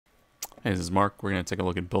Hey, this is Mark. We're going to take a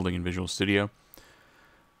look at building in Visual Studio.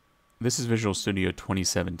 This is Visual Studio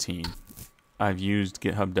 2017. I've used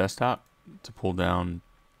GitHub Desktop to pull down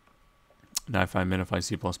NiFi, MiNiFi,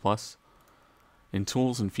 C++. In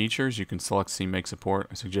Tools and Features, you can select CMake support.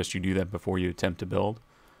 I suggest you do that before you attempt to build.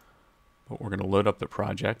 But we're going to load up the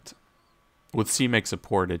project. With CMake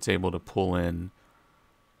support, it's able to pull in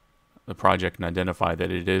the project and identify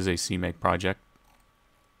that it is a CMake project.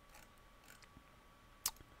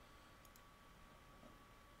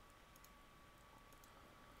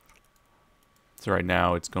 So right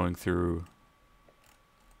now it's going through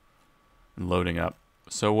and loading up.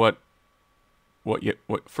 So what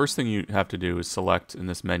first thing you have to do is select in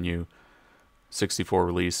this menu 64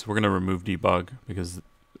 release. We're going to remove debug because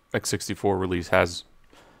x64 release has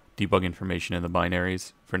debug information in the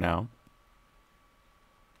binaries for now.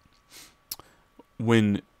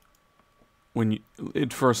 When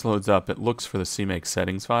it first loads up, it looks for the CMake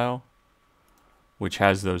settings file, which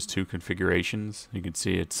has those two configurations. You can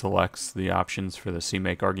see it selects the options for the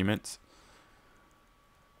CMake arguments,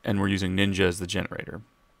 and we're using Ninja as the generator.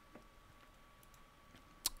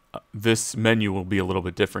 This menu will be a little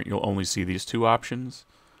bit different. You'll only see these two options,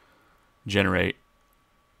 generate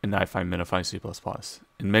and NiFi, MiNiFi, C++.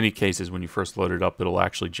 In many cases, when you first load it up, it'll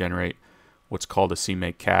actually generate what's called a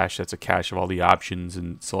CMake cache. That's a cache of all the options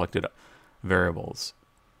and selected variables.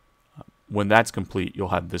 When that's complete, you'll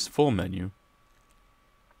have this full menu.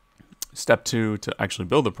 Step 2 to actually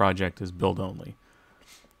build the project is build only.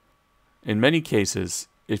 In many cases,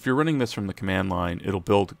 if you're running this from the command line,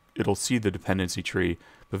 it'll see the dependency tree,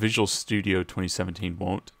 but Visual Studio 2017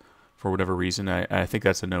 won't for whatever reason. I think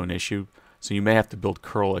that's a known issue. So you may have to build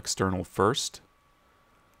curl external first.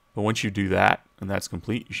 But once you do that, and that's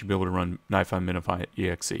complete, you should be able to run NiFi, MiNiFi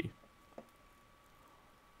exe.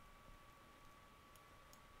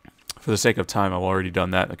 For the sake of time, I've already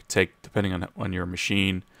done that. It could take, depending on your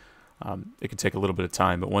machine, it could take a little bit of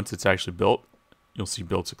time. But once it's actually built, you'll see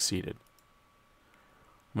build succeeded.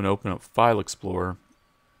 I'm going to open up File Explorer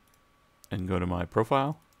and go to my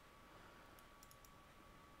profile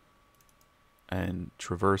and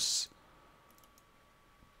traverse.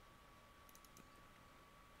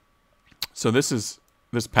 So this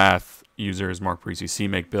path user is Mark Parisi,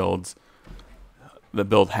 CMake builds, the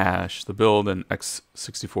build hash, the build, and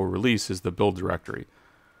x64 release is the build directory.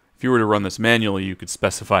 If you were to run this manually, you could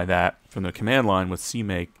specify that from the command line with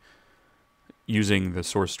CMake using the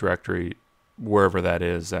source directory wherever that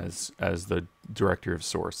is as the directory of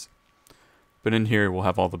source. But in here, we'll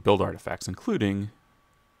have all the build artifacts, including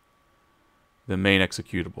the main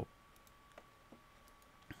executable.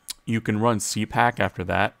 You can run cpack after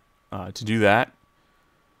that. To do that,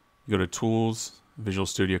 you go to Tools, Visual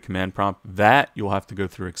Studio Command Prompt. That you'll have to go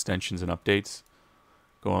through extensions and updates.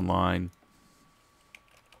 Go online.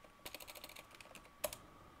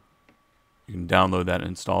 You can download that and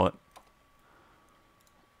install it.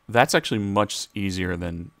 That's actually much easier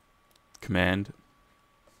than command.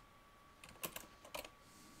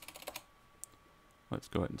 Let's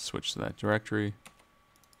go ahead and switch to that directory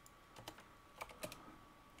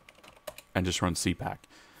and just run cpack.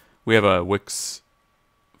 We have a Wix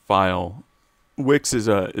file. Wix is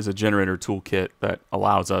a generator toolkit that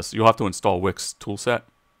allows us. You'll have to install Wix toolset.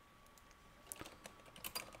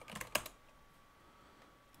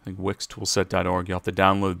 I think wixtoolset.org. You'll have to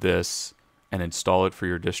download this and install it for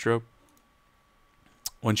your distro.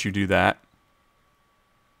 Once you do that,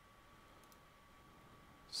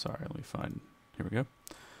 sorry, let me find. Here we go.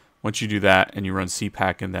 Once you do that and you run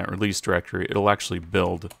cpack in that release directory, it'll actually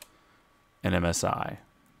build an MSI.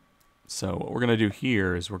 So what we're going to do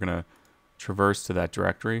here is we're going to traverse to that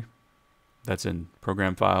directory that's in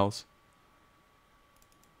program files.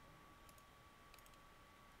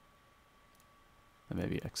 And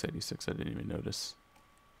maybe x86, I didn't even notice.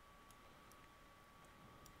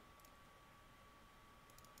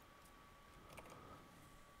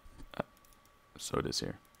 So it is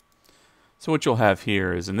here. So what you'll have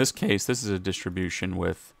here is, in this case, this is a distribution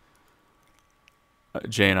with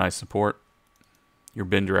JNI support. Your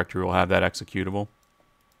bin directory will have that executable.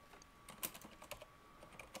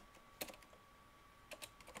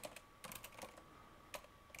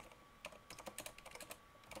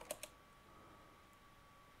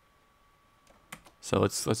 So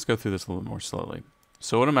let's go through this a little more slowly.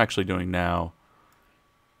 So what I'm actually doing now,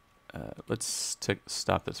 let's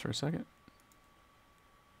stop this for a second.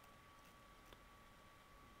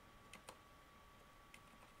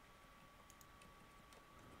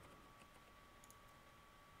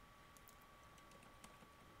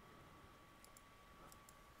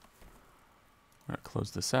 We're going to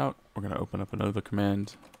close this out. We're going to open up another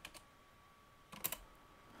command.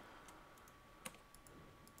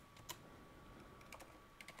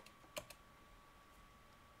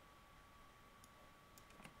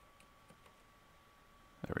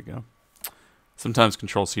 Sometimes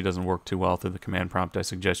Control-C doesn't work too well through the command prompt. I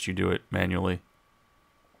suggest you do it manually,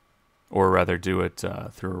 or rather do it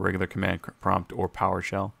through a regular command prompt or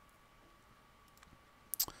PowerShell.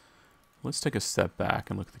 Let's take a step back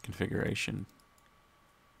and look at the configuration.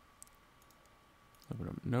 Open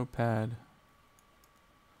up Notepad.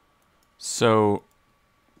 So,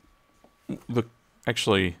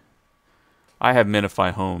 actually, I have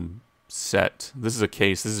MiNiFi Home set. This is a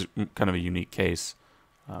case. This is kind of a unique case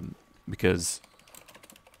because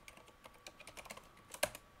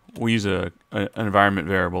we use an environment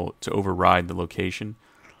variable to override the location.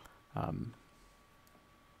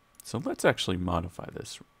 So let's actually modify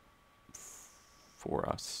this for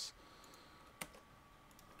us,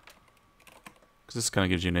 because this kind of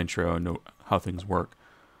gives you an intro and know how things work.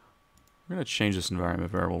 We're going to change this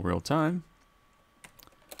environment variable real time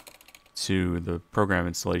to the program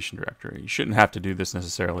installation directory. You shouldn't have to do this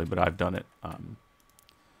necessarily, but I've done it.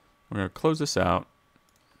 We're going to close this out.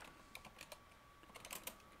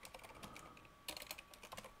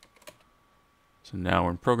 So now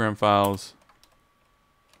we're in program files.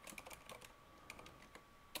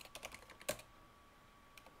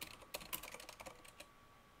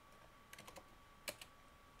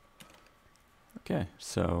 Okay,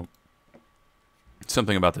 so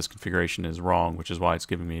something about this configuration is wrong, which is why it's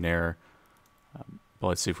giving me an error. But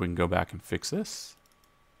let's see if we can go back and fix this.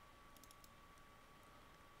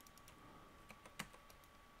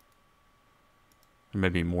 There may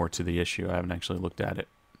be more to the issue. I haven't actually looked at it.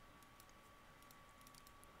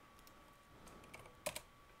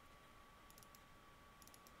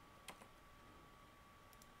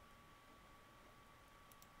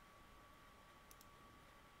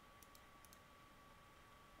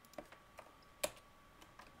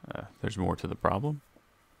 There's more to the problem.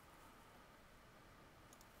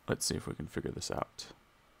 Let's see if we can figure this out.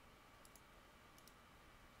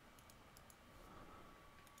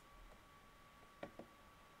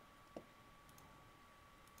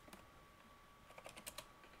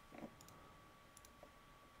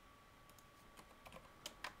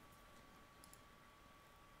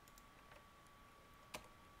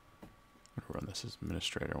 I'm gonna run this as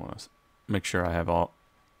administrator. I want to make sure I have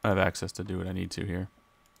access to do what I need to here.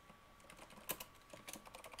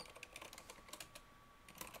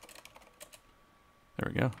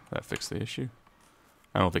 There we go. That fixed the issue.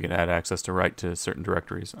 I don't think it had access to write to certain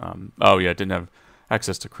directories. Oh yeah, it didn't have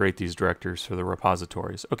access to create these directors for the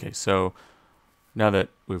repositories. Okay, so now that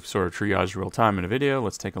we've sort of triaged real time in a video,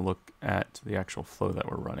 let's take a look at the actual flow that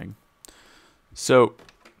we're running. So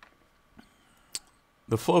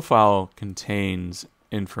the flow file contains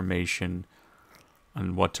information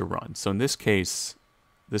on what to run. So in this case,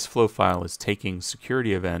 this flow file is taking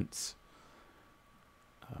security events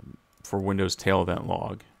for Windows tail event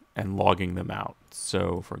log and logging them out.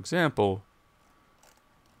 So for example,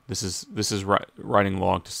 this is writing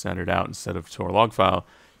log to send it out instead of to our log file.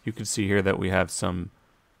 You can see here that we have some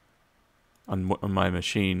on my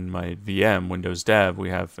machine, my VM, Windows Dev, we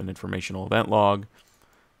have an informational event log.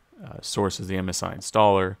 Source is the MSI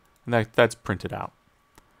installer, and that's printed out.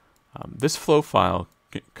 This flow file,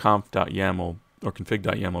 conf.yaml, or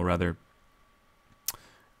config.yaml rather,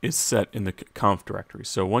 is set in the conf directory.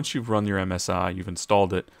 So once you've run your MSI, you've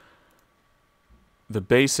installed it, the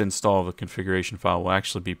base install of the configuration file will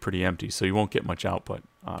actually be pretty empty, so you won't get much output.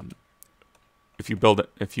 If you build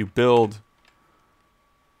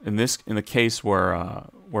in the case where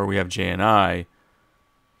we have JNI,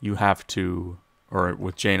 you have to, or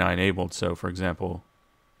with JNI enabled. So for example,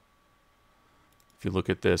 if you look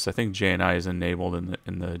at this, I think JNI is enabled in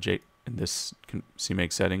this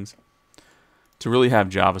CMake settings. To really have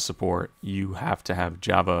Java support, you have to have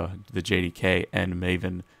Java, the JDK, and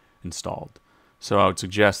Maven installed. So I would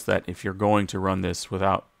suggest that if you're going to run this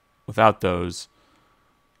without those,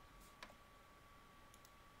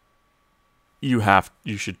 you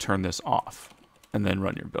should turn this off and then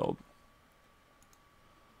run your build.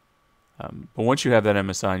 But once you have that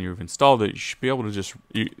MSI and you've installed it, you should be able to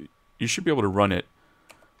you should be able to run it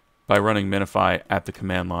by running MiNiFi at the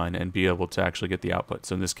command line and be able to actually get the output.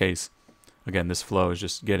 So in this case, again, this flow is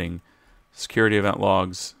just getting security event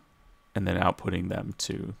logs and then outputting them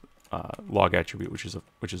to log attribute, which is a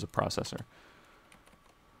processor.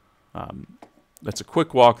 That's a quick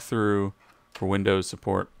walkthrough for Windows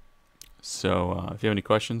support. So if you have any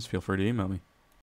questions, feel free to email me.